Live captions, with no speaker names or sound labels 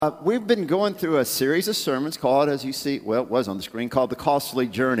We've been going through a series of sermons called, as you see, well, it was on the screen, called The Costly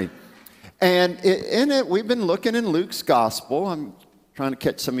Journey. And in it, we've been looking in Luke's gospel. I'm trying to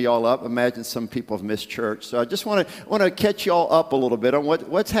catch some of y'all up. Imagine some people have missed church. So I just want to catch y'all up a little bit on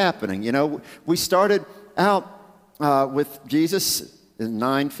what's happening. You know, we started out with Jesus in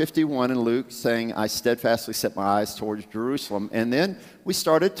 9:51 in Luke saying, I steadfastly set my eyes towards Jerusalem. And then we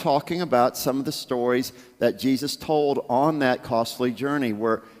started talking about some of the stories that Jesus told on that costly journey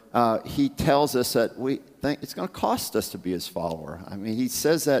where he tells us that we think it's going to cost us to be his follower. I mean, he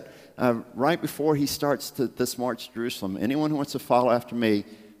says that right before he starts this march to Jerusalem. Anyone who wants to follow after me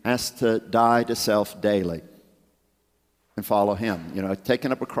has to die to self daily and follow him. You know,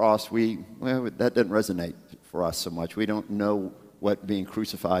 taking up a cross, that doesn't resonate for us so much. We don't know what being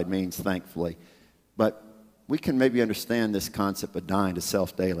crucified means, thankfully. But we can maybe understand this concept of dying to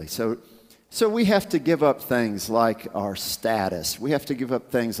self daily. So we have to give up things like our status. We have to give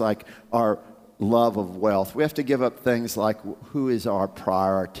up things like our love of wealth. We have to give up things like who is our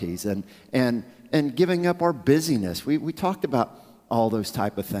priorities and giving up our busyness. We talked about all those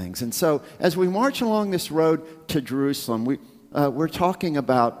type of things. And so as we march along this road to Jerusalem, we're talking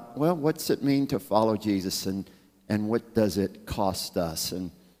about, well, what's it mean to follow Jesus and what does it cost us?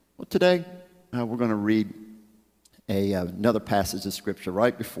 And well, today we're going to read another passage of Scripture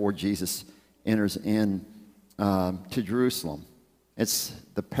right before Jesus enters in to Jerusalem. It's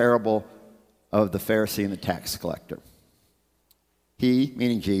the parable of the Pharisee and the tax collector. He,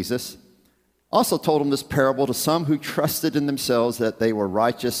 meaning Jesus, also told him this parable to some who trusted in themselves that they were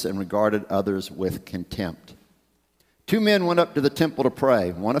righteous and regarded others with contempt. Two men went up to the temple to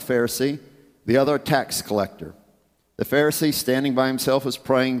pray, one a Pharisee, the other a tax collector. The Pharisee, standing by himself, was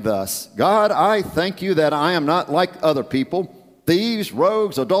praying thus, God, I thank you that I am not like other people, thieves,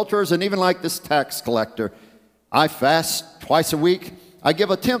 rogues, adulterers, and even like this tax collector. I fast twice a week. I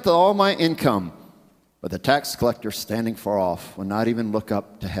give a tenth of all my income. But the tax collector, standing far off, would not even look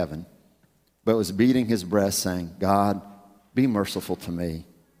up to heaven, but was beating his breast, saying, God, be merciful to me,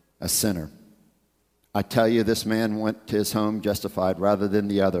 a sinner. I tell you, this man went to his home justified rather than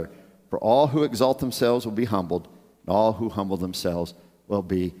the other. For all who exalt themselves will be humbled, and all who humble themselves will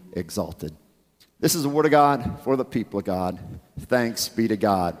be exalted. This is the word of God for the people of God. Thanks be to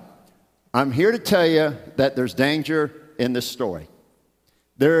God. I'm here to tell you that there's danger in this story.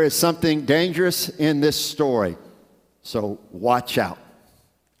 There is something dangerous in this story. So watch out.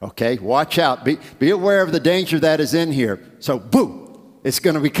 Okay? Watch out. Be aware of the danger that is in here. So boom, it's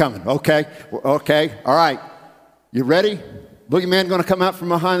going to be coming. Okay? Okay? All right. You ready? Boogeyman going to come out from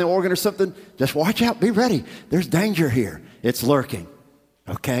behind the organ or something? Just watch out. Be ready. There's danger here. It's lurking.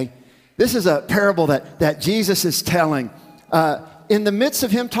 Okay? This is a parable that Jesus is telling in the midst of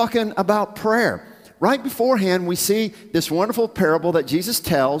him talking about prayer. Right beforehand, we see this wonderful parable that Jesus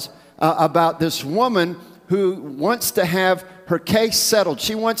tells about this woman who wants to have her case settled.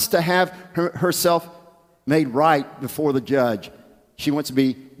 She wants to have herself made right before the judge. She wants to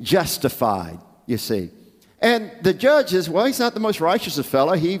be justified, you see. And the judge is, well, he's not the most righteous of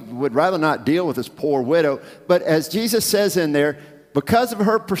fellow. He would rather not deal with this poor widow. But as Jesus says in there, because of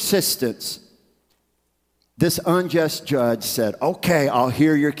her persistence, this unjust judge said, okay, I'll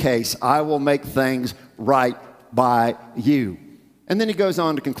hear your case. I will make things right by you. And then he goes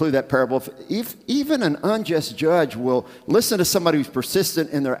on to conclude that parable. If even an unjust judge will listen to somebody who's persistent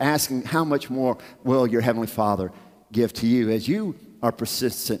in their asking, how much more will your Heavenly Father give to you as you are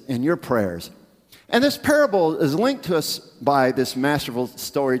persistent in your prayers? And this parable is linked to us by this masterful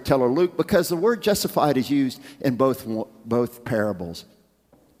storyteller Luke because the word justified is used in both parables.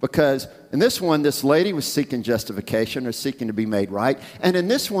 Because in this one, this lady was seeking justification or seeking to be made right. And in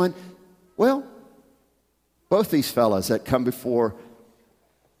this one, well, both these fellas that come before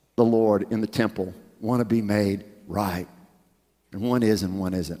the Lord in the temple want to be made right. And one is and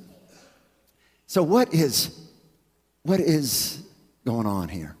one isn't. So what is going on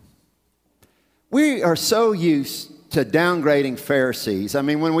here? We are so used to downgrading Pharisees. I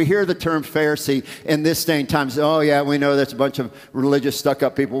mean, when we hear the term Pharisee in this day and time, oh yeah, we know that's a bunch of religious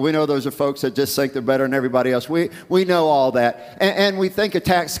stuck-up people. We know those are folks that just think they're better than everybody else. We know all that. And we think of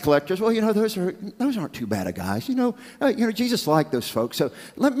tax collectors, well, you know, those aren't too bad of guys. You know, Jesus liked those folks. So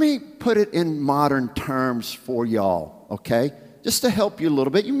let me put it in modern terms for y'all, okay? Just to help you a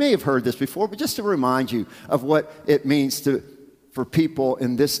little bit. You may have heard this before, but just to remind you of what it means for people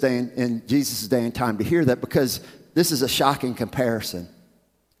in this day, in Jesus' day and time, to hear that, because this is a shocking comparison.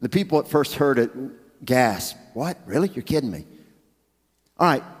 The people at first heard it gasped. What? Really? You're kidding me. All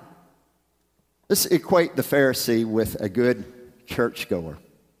right. Let's equate the Pharisee with a good churchgoer.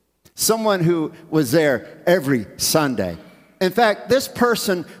 Someone who was there every Sunday. In fact, this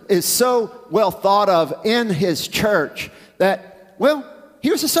person is so well thought of in his church that, well, he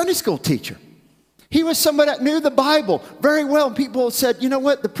was a Sunday school teacher. He was somebody that knew the Bible very well. And people said, you know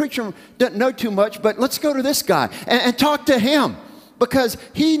what, the preacher doesn't know too much, but let's go to this guy and talk to him because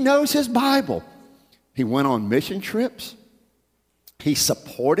he knows his Bible. He went on mission trips. He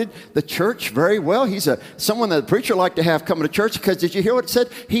supported the church very well. He's someone that the preacher liked to have coming to church because did you hear what it said?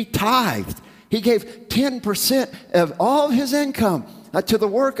 He tithed. He gave 10% of all of his income to the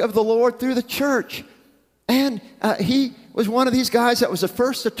work of the Lord through the church. And he was one of these guys that was the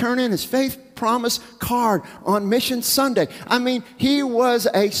first to turn in his faith promise card on Mission Sunday. I mean, he was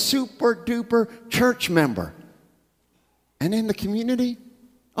a super duper church member. And in the community,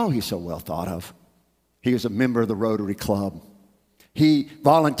 oh, he's so well thought of. He was a member of the Rotary Club. He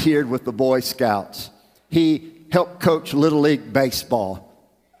volunteered with the Boy Scouts. He helped coach Little League baseball.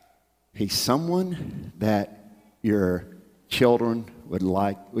 He's someone that your children would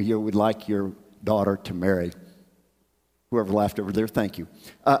like your daughter to marry. Whoever laughed over there, thank you.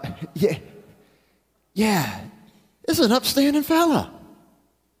 Yeah, this is an upstanding fella.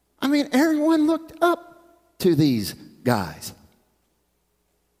 I mean, everyone looked up to these guys.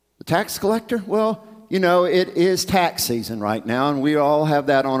 The tax collector, well, you know, it is tax season right now, and we all have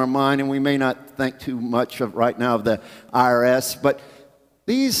that on our mind, and we may not think too much of right now of the IRS, but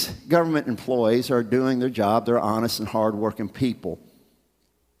these government employees are doing their job. They're honest and hardworking people.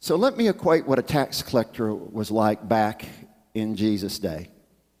 So let me equate what a tax collector was like back in Jesus' day.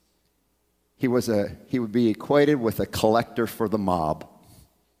 He would be equated with a collector for the mob.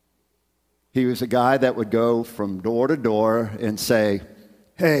 He was a guy that would go from door to door and say,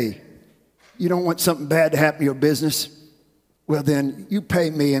 hey, you don't want something bad to happen to your business? Well, then you pay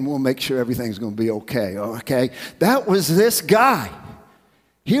me and we'll make sure everything's going to be okay, okay? That was this guy.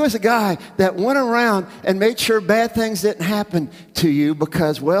 He was a guy that went around and made sure bad things didn't happen to you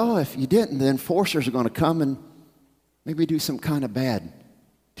because, well, if you didn't, the enforcers are going to come and maybe do some kind of bad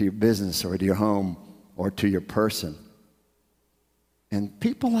to your business or to your home or to your person. And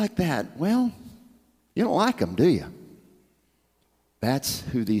people like that, well, you don't like them, do you? That's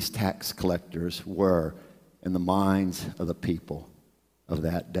who these tax collectors were in the minds of the people of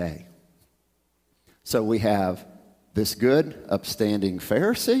that day. So we have this good, upstanding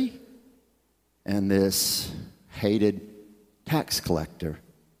Pharisee and this hated tax collector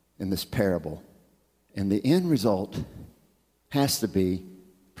in this parable. And the end result has to be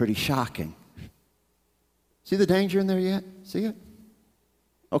pretty shocking. See the danger in there yet? See it?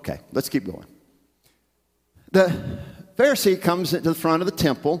 Okay, let's keep going. The Pharisee comes into the front of the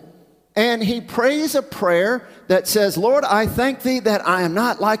temple and he prays a prayer that says, Lord, I thank thee that I am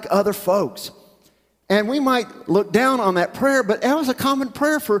not like other folks. And we might look down on that prayer, but that was a common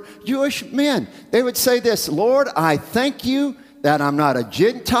prayer for Jewish men. They would say this, Lord, I thank you that I'm not a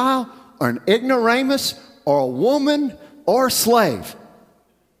Gentile or an ignoramus or a woman or a slave.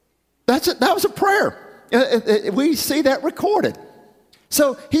 That was a prayer. We see that recorded.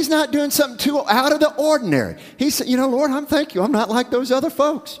 So he's not doing something too out of the ordinary. He said, you know, Lord, thank you. I'm not like those other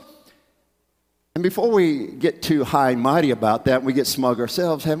folks. And before we get too high and mighty about that, we get smug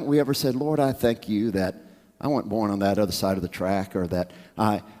ourselves, haven't we ever said, Lord, I thank you that I wasn't born on that other side of the track, or that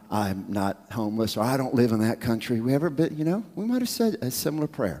I'm not homeless, or I don't live in that country. We might have said a similar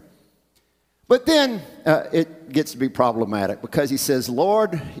prayer. But then it gets to be problematic because he says,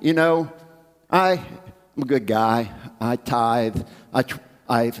 Lord, you know, I'm a good guy. I tithe.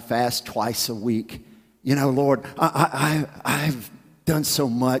 I fast twice a week. You know, Lord, I've done so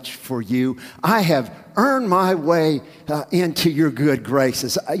much for you. I have earned my way into your good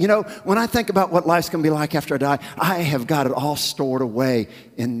graces. You know, when I think about what life's going to be like after I die, I have got it all stored away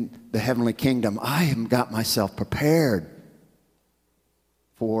in the heavenly kingdom. I have got myself prepared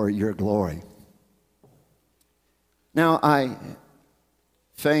for your glory. Now, I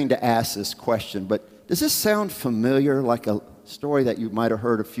feign to ask this question, but does this sound familiar, like a story that you might have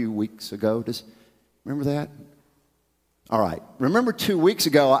heard a few weeks ago? Remember that? All right. Remember 2 weeks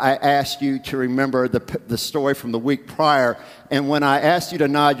ago, I asked you to remember the story from the week prior, and when I asked you to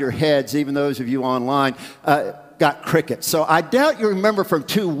nod your heads, even those of you online, got crickets. So I doubt you remember from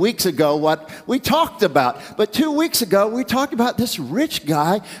 2 weeks ago what we talked about. But 2 weeks ago, we talked about this rich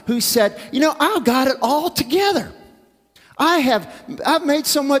guy who said, you know, I've got it all together. I've made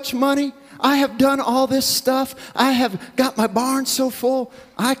so much money. I have done all this stuff. I have got my barn so full.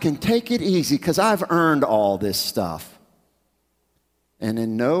 I can take it easy because I've earned all this stuff. And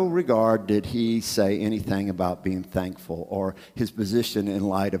in no regard did he say anything about being thankful or his position in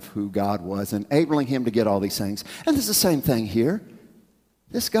light of who God was, enabling him to get all these things. And it's the same thing here.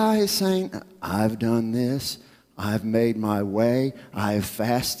 This guy is saying, I've done this. I've made my way. I've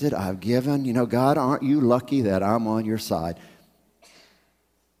fasted. I've given. You know, God, aren't you lucky that I'm on your side?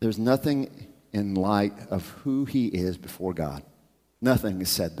 There's nothing in light of who he is before God. Nothing is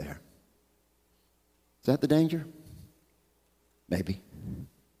said there. Is that the danger? Maybe.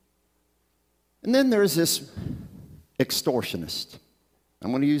 And then there's this extortionist.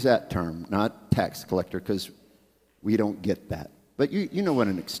 I'm going to use that term, not tax collector, because we don't get that. But you know what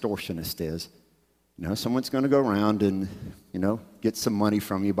an extortionist is. You know, someone's going to go around and, you know, get some money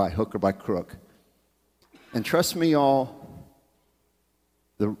from you by hook or by crook. And trust me, y'all,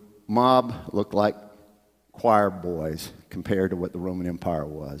 the mob looked like choir boys compared to what the Roman Empire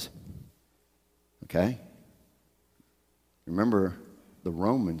was. Okay? Remember, the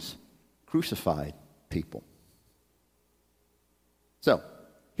Romans crucified people. So,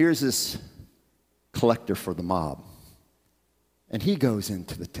 here's this collector for the mob. And he goes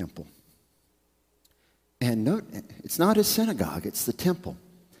into the temple. And note, it's not his synagogue, it's the temple.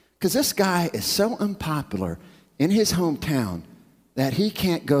 Because this guy is so unpopular in his hometown that he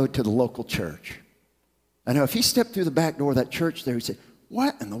can't go to the local church. I know if he stepped through the back door of that church there, he'd say,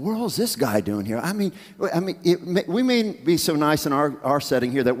 what in the world is this guy doing here? We may be so nice in our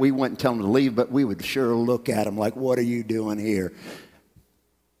setting here that we wouldn't tell him to leave, but we would sure look at him like, what are you doing here?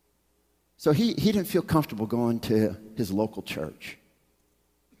 So he didn't feel comfortable going to his local church.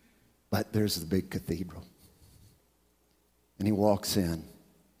 But there's the big cathedral. And he walks in.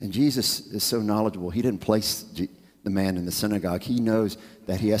 And Jesus is so knowledgeable, he didn't place the man in the synagogue. He knows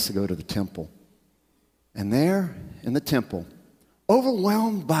that he has to go to the temple. And there in the temple,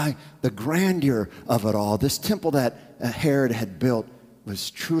 overwhelmed by the grandeur of it all, this temple that Herod had built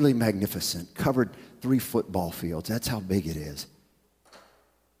was truly magnificent, covered 3 football fields. That's how big it is.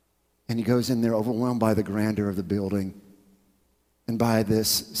 And he goes in there overwhelmed by the grandeur of the building and by this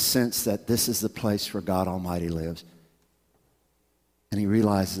sense that this is the place where God Almighty lives. And he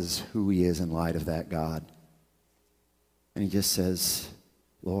realizes who he is in light of that God. And he just says,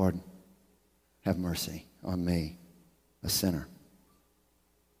 Lord, have mercy on me, a sinner.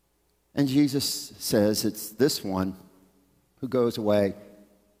 And Jesus says it's this one who goes away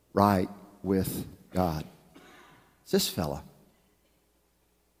right with God. It's this fella.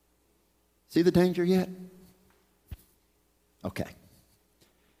 See the danger yet? Okay.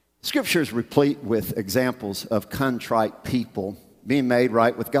 Scripture is replete with examples of contrite people being made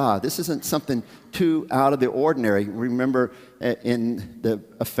right with God. This isn't something too out of the ordinary. Remember in the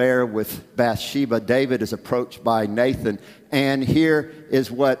affair with Bathsheba, David is approached by Nathan, and here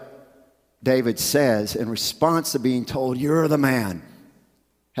is what David says in response to being told, you're the man.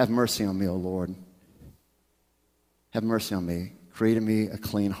 Have mercy on me, O Lord. Have mercy on me. Create in me a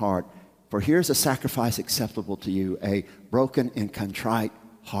clean heart. For here's a sacrifice acceptable to you, a broken and contrite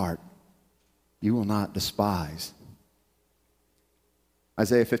heart you will not despise.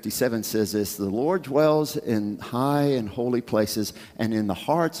 Isaiah 57 says this, the Lord dwells in high and holy places and in the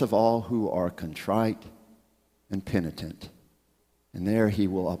hearts of all who are contrite and penitent. And there he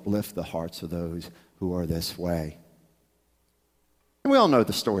will uplift the hearts of those who are this way. And we all know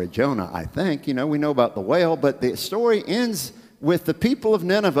the story of Jonah, I think. You know, we know about the whale, but the story ends with the people of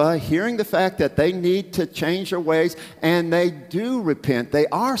Nineveh hearing the fact that they need to change their ways, and they do repent. They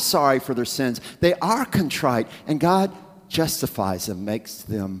are sorry for their sins. They are contrite, and God justifies them, makes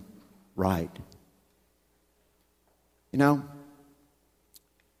them right. You know,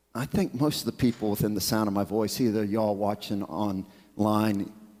 I think most of the people within the sound of my voice, either y'all watching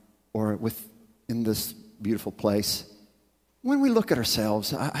online or in this beautiful place, when we look at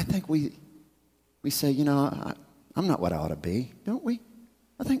ourselves, I think we say, you know, I'm not what I ought to be, don't we?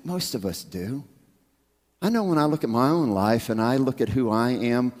 I think most of us do. I know when I look at my own life and I look at who I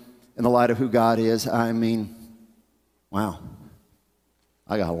am in the light of who God is, I mean, wow,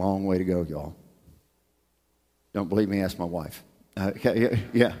 I got a long way to go, y'all. Don't believe me? Ask my wife. I've got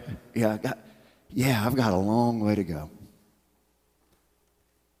a long way to go.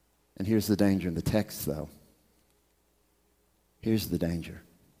 And here's the danger in the text, though. Here's the danger.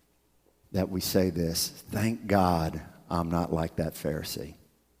 That we say this, thank God I'm not like that Pharisee.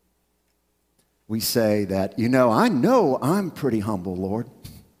 We say that, I know I'm pretty humble, Lord.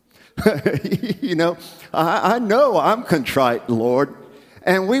 I know I'm contrite, Lord.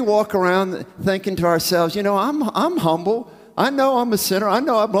 And we walk around thinking to ourselves, I'm humble. I know I'm a sinner. I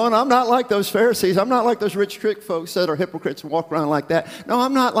know I'm blown. I'm not like those Pharisees. I'm not like those rich trick folks that are hypocrites and walk around like that. No,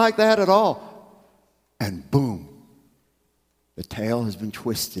 I'm not like that at all. And boom. The tail has been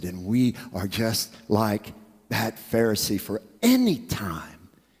twisted, and we are just like that Pharisee. For any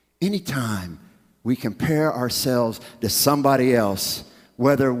time we compare ourselves to somebody else,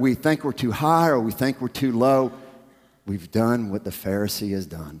 whether we think we're too high or we think we're too low, we've done what the Pharisee has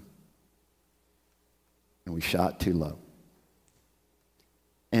done. And we shot too low.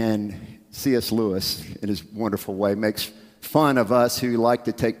 And C.S. Lewis, in his wonderful way, makes fun of us who like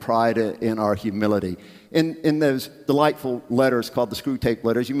to take pride in our humility. In those delightful letters called the Screw Tape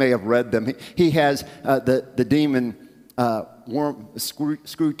Letters, you may have read them. He has the demon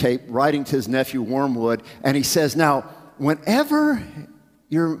Screw Tape writing to his nephew Wormwood, and he says, now, whenever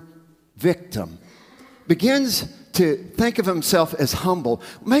your victim begins to think of himself as humble,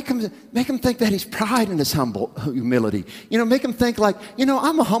 make him think that he's pride in his humble humility. Make him think like,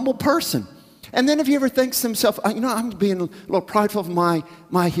 I'm a humble person. And then if he ever thinks to himself, I'm being a little prideful of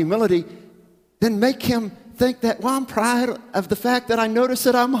my humility, then make him think that, I'm proud of the fact that I notice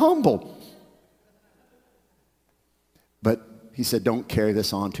that I'm humble. But he said, don't carry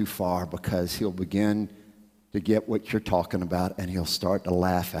this on too far, because he'll begin to get what you're talking about and he'll start to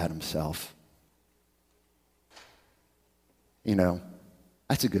laugh at himself.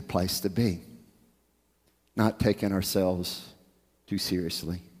 That's a good place to be. Not taking ourselves too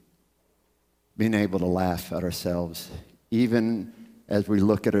seriously. Being able to laugh at ourselves, even as we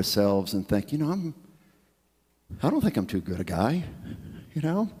look at ourselves and think, I don't think I'm too good a guy,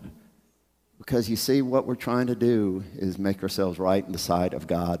 Because you see, what we're trying to do is make ourselves right in the sight of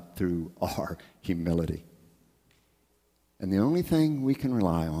God through our humility. And the only thing we can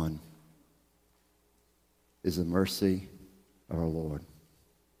rely on is the mercy of our Lord.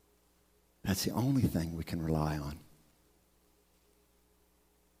 That's the only thing we can rely on,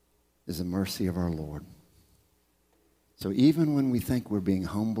 is the mercy of our Lord. So even when we think we're being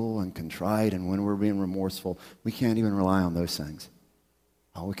humble and contrite and when we're being remorseful, we can't even rely on those things.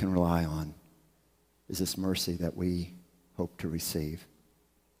 All we can rely on is this mercy that we hope to receive.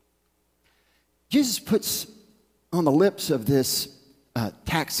 Jesus puts on the lips of this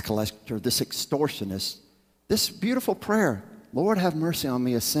tax collector, this extortionist, this beautiful prayer, Lord, have mercy on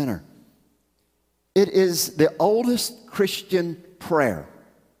me, a sinner. It is the oldest Christian prayer.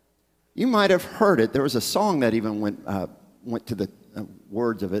 You might have heard it. There was a song that even went to the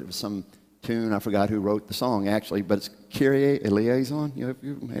words of it. It was some tune. I forgot who wrote the song, actually, but it's Kyrie eleison. You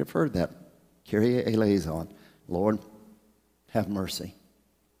may have heard that. Kyrie eleison. Lord, have mercy.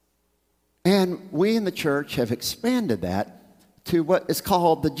 And we in the church have expanded that to what is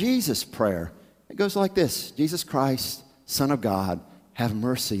called the Jesus prayer. It goes like this: Jesus Christ, Son of God, have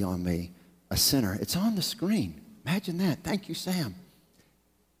mercy on me, a sinner. It's on the screen. Imagine that. Thank you, Sam.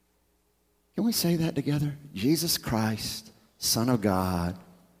 Can we say that together? Jesus Christ, Son of God,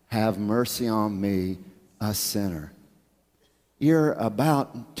 have mercy on me, a sinner. You're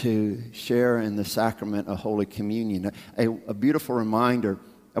about to share in the sacrament of Holy Communion, a beautiful reminder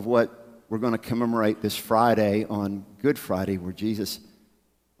of what we're going to commemorate this Friday on Good Friday, where Jesus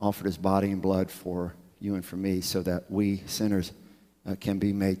offered his body and blood for you and for me so that we sinners can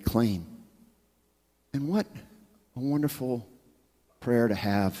be made clean. And what a wonderful prayer to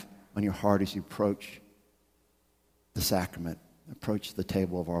have on your heart as you approach the sacrament, approach the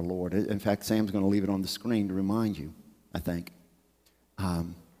table of our Lord. In fact, Sam's going to leave it on the screen to remind you, I think,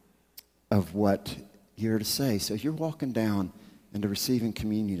 of what you're to say. So as you're walking down into receiving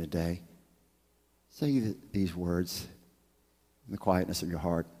communion today, say these words in the quietness of your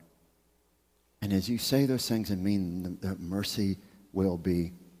heart. And as you say those things and mean them, the mercy will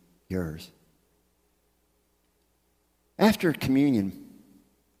be yours. After communion,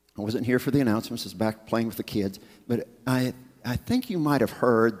 I wasn't here for the announcements. I was back playing with the kids. But I think you might have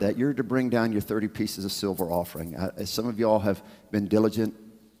heard that you're to bring down your 30 pieces of silver offering. Some of you all have been diligent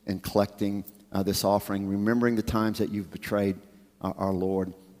in collecting this offering, remembering the times that you've betrayed our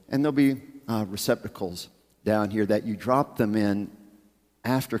Lord. And there'll be receptacles down here that you drop them in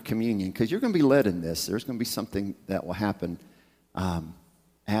after communion, because you're going to be led in this. There's going to be something that will happen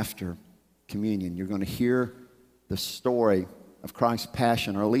after communion. You're going to hear the story of Christ's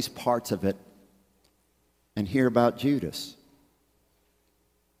passion, or at least parts of it, and hear about Judas.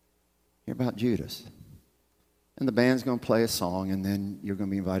 Hear about Judas. And the band's going to play a song, and then you're going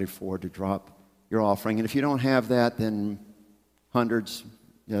to be invited forward to drop your offering. And if you don't have that, then $100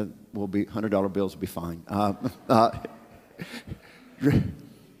 bills will be fine.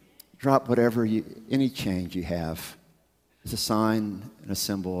 Drop whatever any change you have. It's a sign and a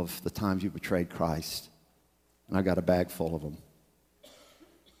symbol of the times you betrayed Christ. And I got a bag full of them.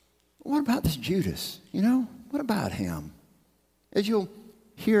 What about this Judas? What about him? As you'll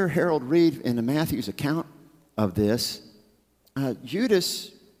hear Harold read in Matthew's account of this, Judas,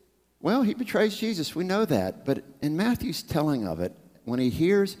 well, he betrays Jesus. We know that. But in Matthew's telling of it, when he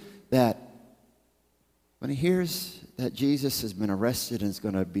hears that Jesus has been arrested and is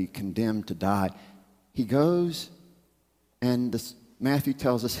going to be condemned to die, he goes And Matthew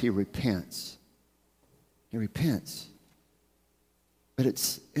tells us he repents. He repents. But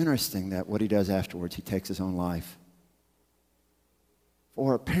it's interesting that what he does afterwards, he takes his own life.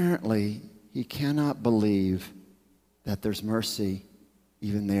 For apparently, he cannot believe that there's mercy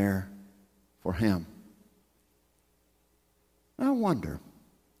even there for him. I wondered,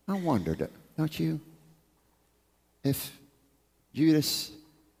 don't you, if Judas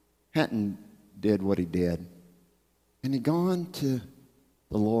hadn't did what he did, and he'd gone to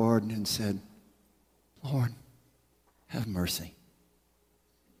the Lord and said, Lord, have mercy.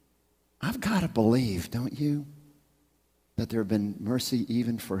 I've got to believe, don't you, that there have been mercy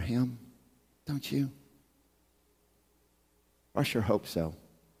even for him? Don't you? I sure hope so.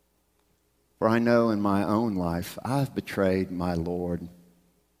 For I know in my own life, I've betrayed my Lord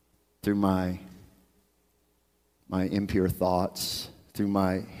through my impure thoughts, through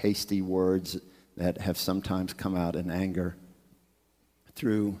my hasty words that have sometimes come out in anger,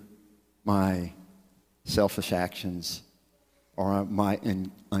 through my selfish actions or my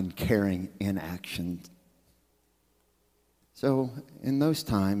uncaring inaction. So in those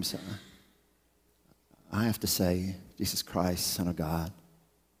times, I have to say, Jesus Christ, Son of God,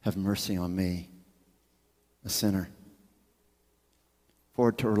 have mercy on me, a sinner.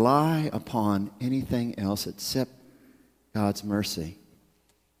 For to rely upon anything else except God's mercy,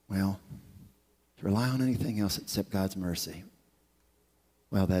 well, to rely on anything else except God's mercy,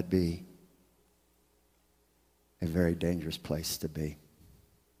 well, that'd be a very dangerous place to be.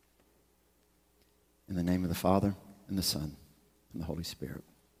 In the name of the Father, and the Son, and the Holy Spirit.